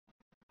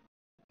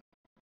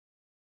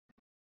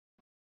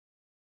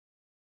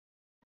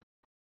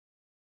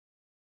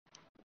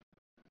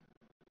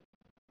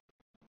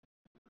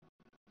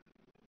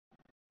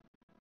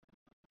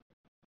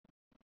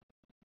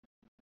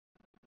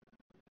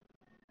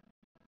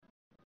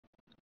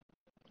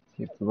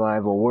If the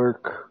live will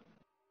work,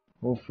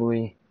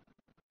 hopefully.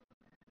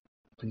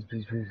 Please,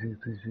 please, please, please,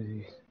 please,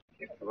 please.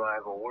 If the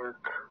live will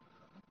work,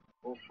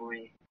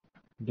 hopefully.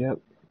 Yep,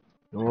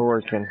 we're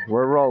working.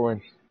 We're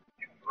rolling.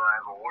 If the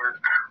live will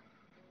work,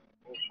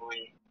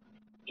 hopefully.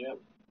 Yep,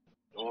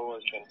 we're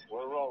working.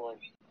 We're rolling.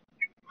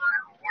 If the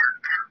live will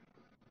work,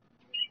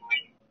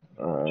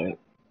 hopefully.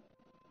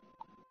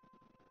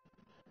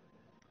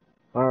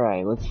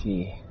 Alright, let's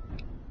see.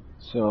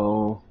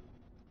 So,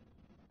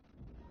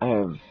 I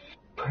have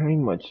pretty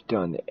much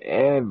done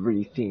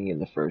everything in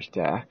the first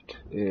act.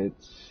 It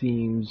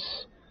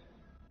seems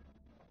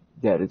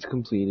that it's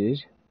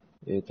completed.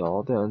 It's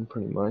all done,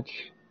 pretty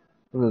much.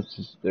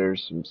 Unless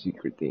there's some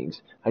secret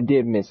things. I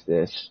did miss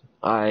this.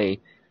 My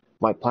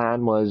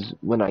plan was,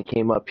 when I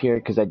came up here,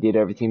 because I did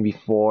everything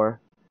before,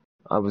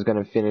 I was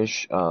gonna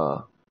finish,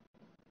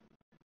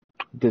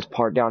 this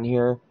part down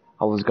here.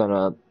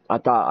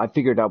 I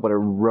figured I would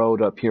have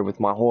rode up here with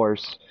my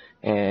horse,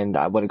 and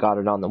I would have got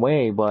it on the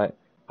way, but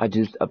I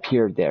just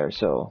appeared there,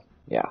 so,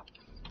 yeah.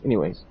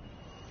 Anyways.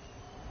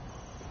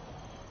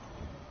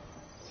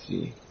 Let's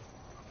see.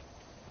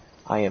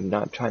 I am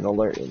not trying to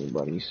alert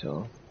anybody,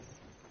 so.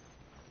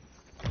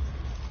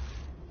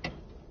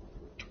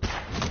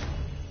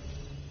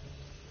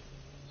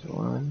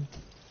 1.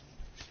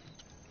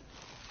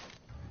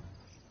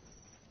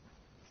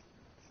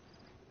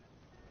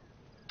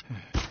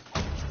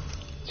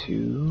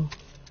 2.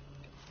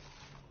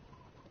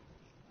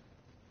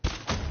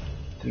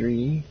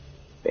 3.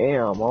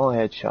 Bam, all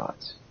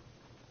headshots.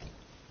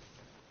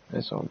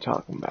 That's what I'm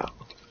talking about.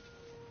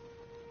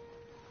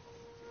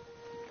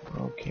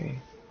 Okay.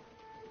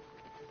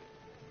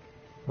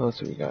 What else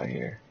do we got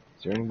here?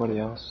 Is there anybody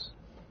else?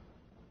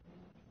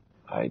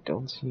 I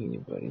don't see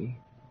anybody.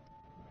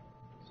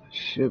 So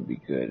should be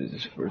good as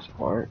this first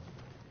part.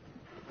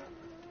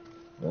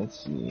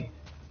 Let's see.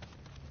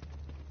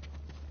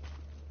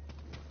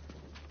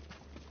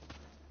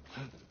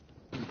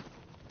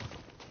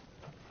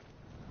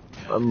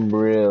 I'm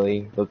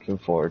really looking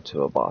forward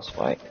to a boss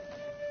fight.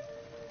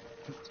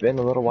 It's been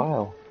a little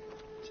while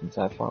since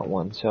I fought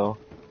one, so.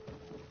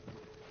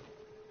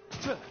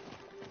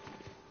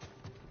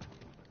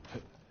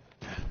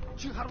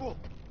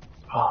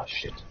 Oh,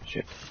 shit.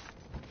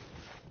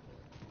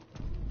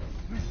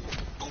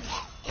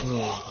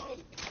 Oh.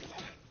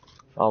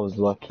 I was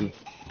lucky.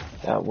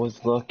 That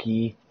was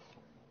lucky.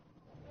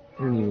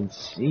 I didn't even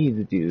see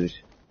the dude.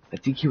 I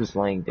think he was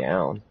lying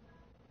down.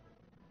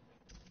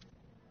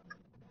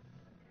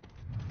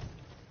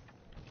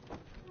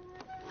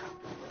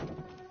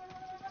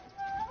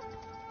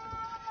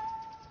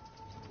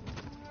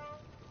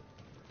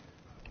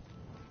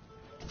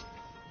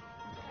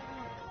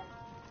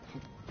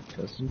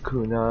 Got some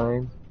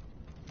kunai.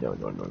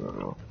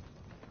 No.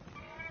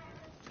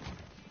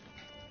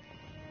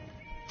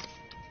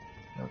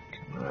 How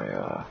can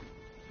I,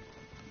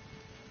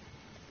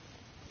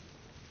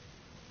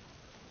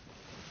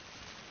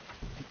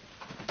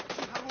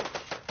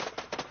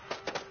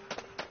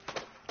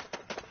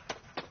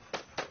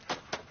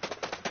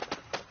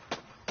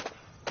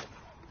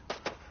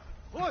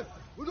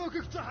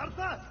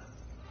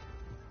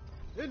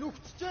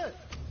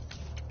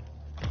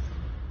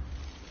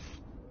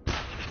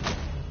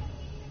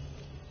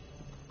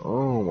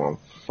 Oh, I'm on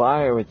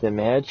fire with them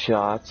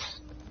headshots.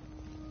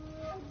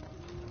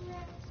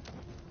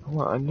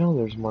 Well, I know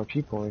there's more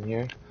people in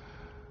here.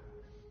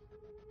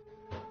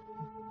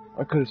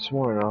 I could have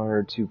sworn I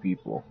heard 2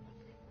 people.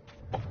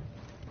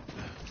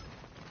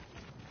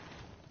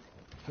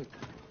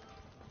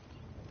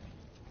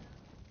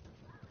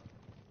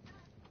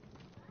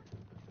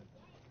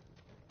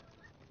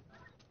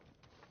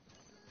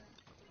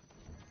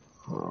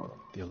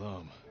 The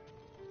alarm.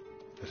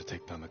 Better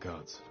take down the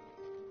guards.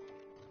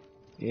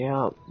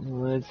 Yeah,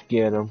 let's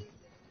get them.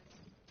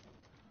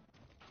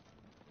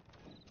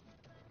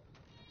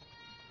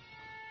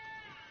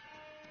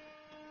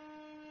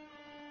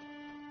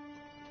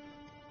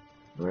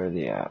 Where are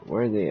they at?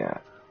 Where are they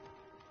at?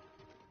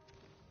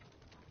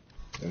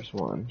 There's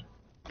one.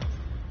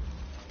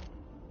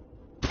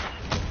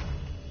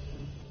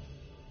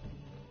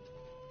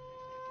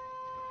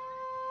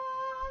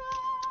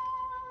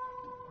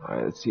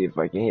 Alright, let's see if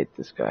I can hit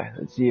this guy.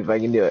 Let's see if I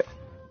can do it.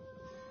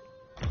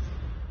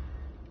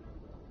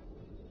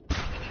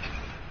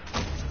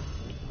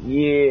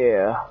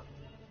 Yeah.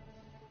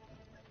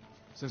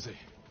 Sensei,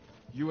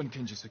 you and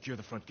Kenji secure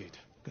the front gate.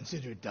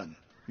 Consider it done.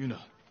 Yuna,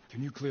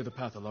 can you clear the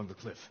path along the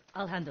cliff?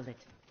 I'll handle it.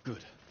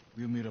 Good.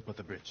 We'll meet up at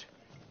the bridge.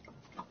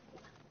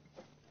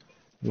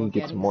 We need to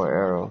get some more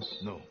arrows.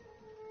 No.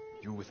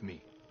 You with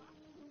me.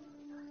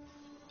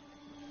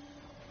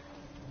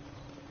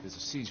 There's a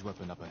siege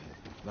weapon up ahead.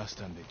 Last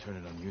time they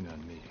turned it on Yuna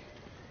and me.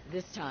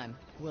 This time,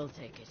 we'll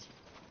take it.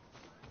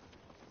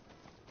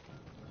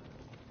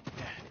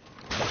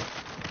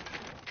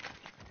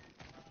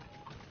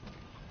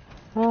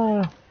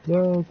 Ah,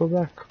 no, go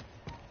back.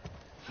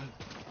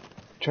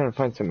 Trying to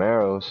find some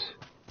arrows.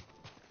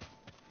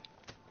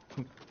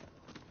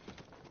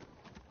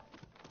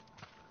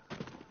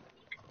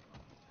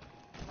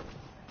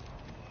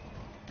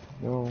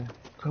 No,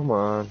 come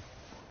on.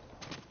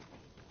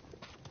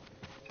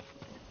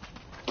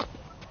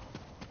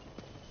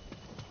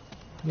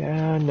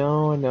 Yeah,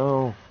 no,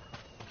 no.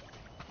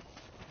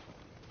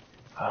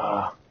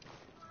 Ah.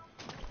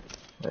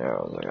 There,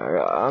 I was like,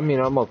 I mean,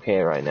 I'm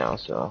okay right now,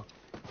 so.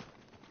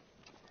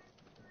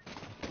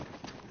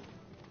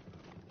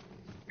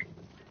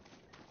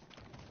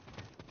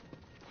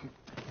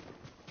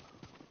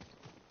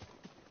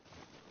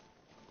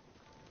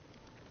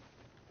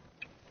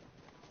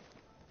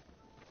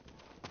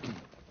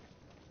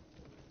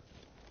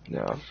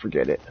 No,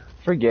 forget it.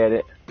 Forget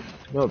it.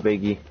 No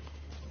biggie.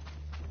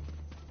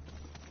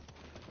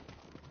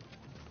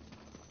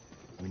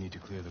 We need to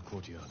clear the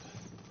courtyard.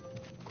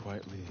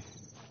 Quietly,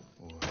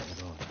 or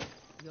head on.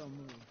 Your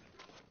move.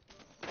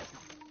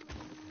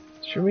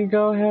 Should we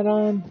go head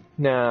on?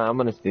 Nah, I'm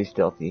gonna stay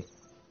stealthy.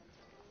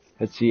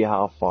 Let's see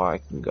how far I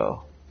can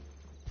go.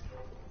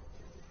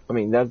 I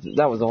mean, that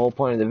was the whole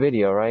point of the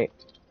video, right?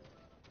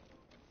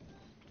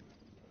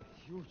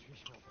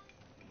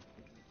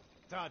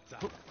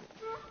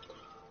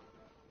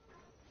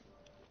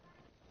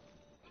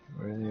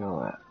 Where are they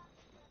all at?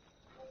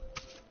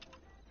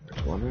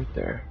 There's one right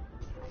there.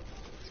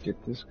 Let's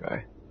get this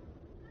guy.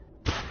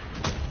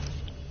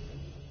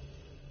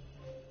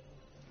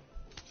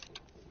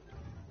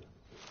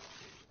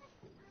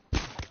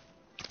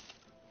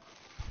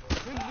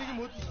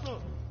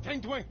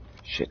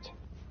 Shit.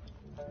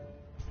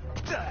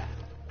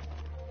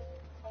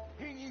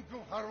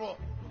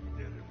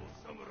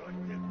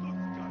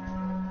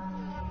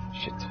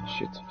 Shit,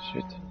 shit,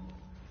 shit.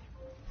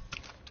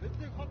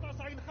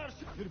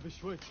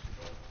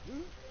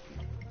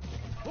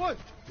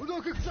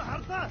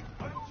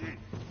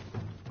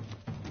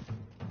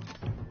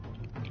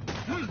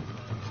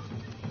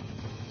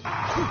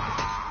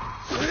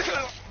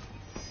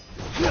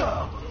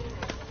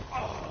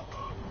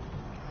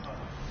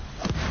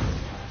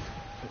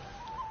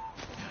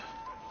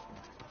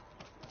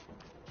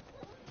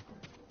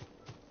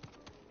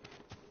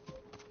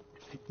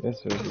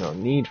 Guess there's no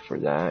need for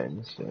that in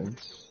a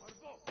sense.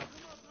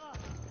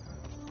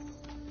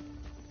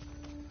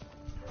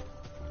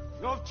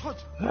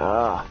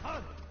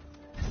 Ah,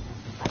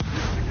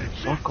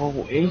 fuck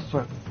away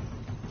from.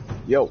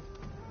 Yo.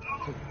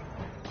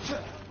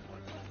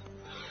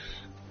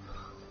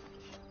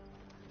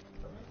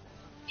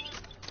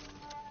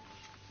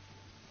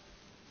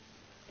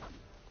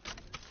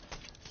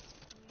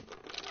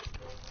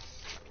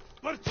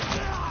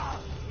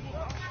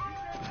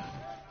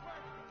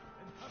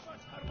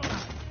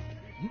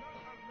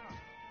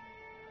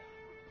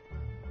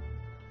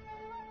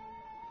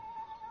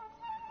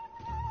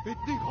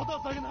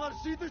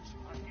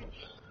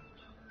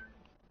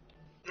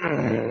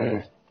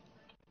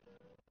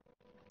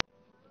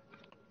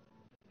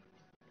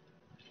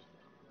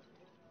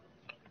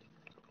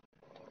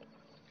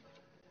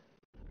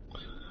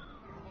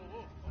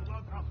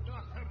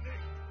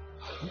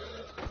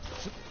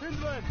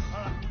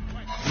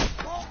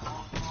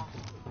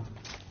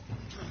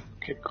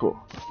 Okay, cool.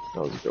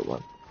 That was a good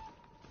one.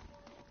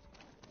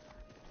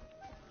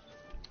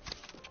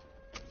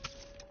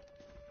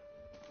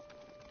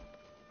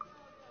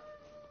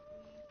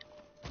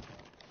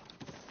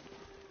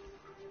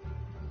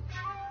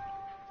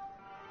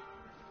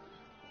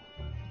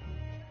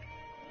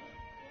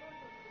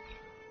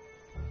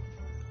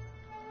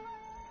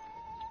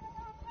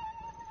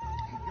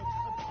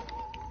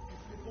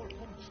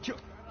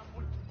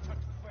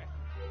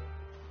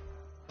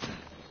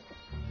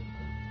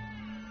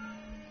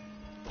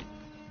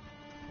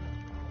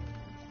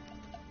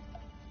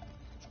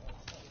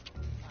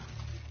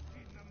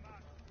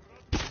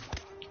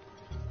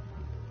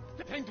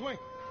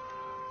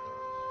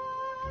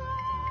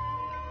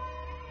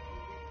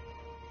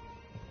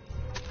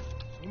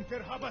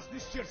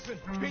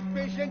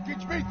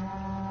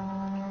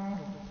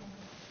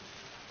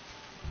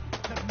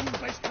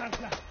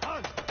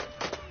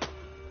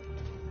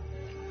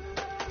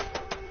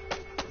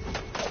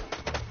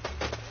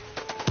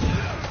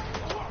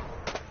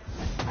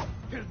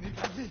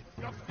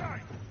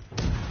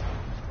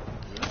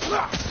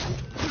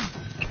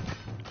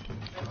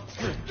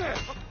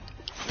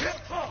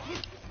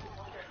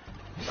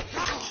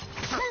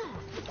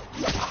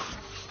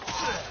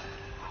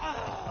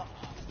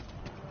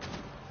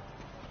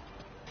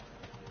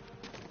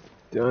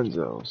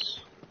 Dunzos.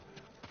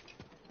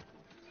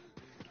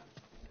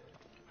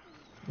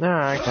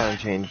 Nah, I kinda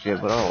changed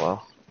it, but oh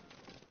well.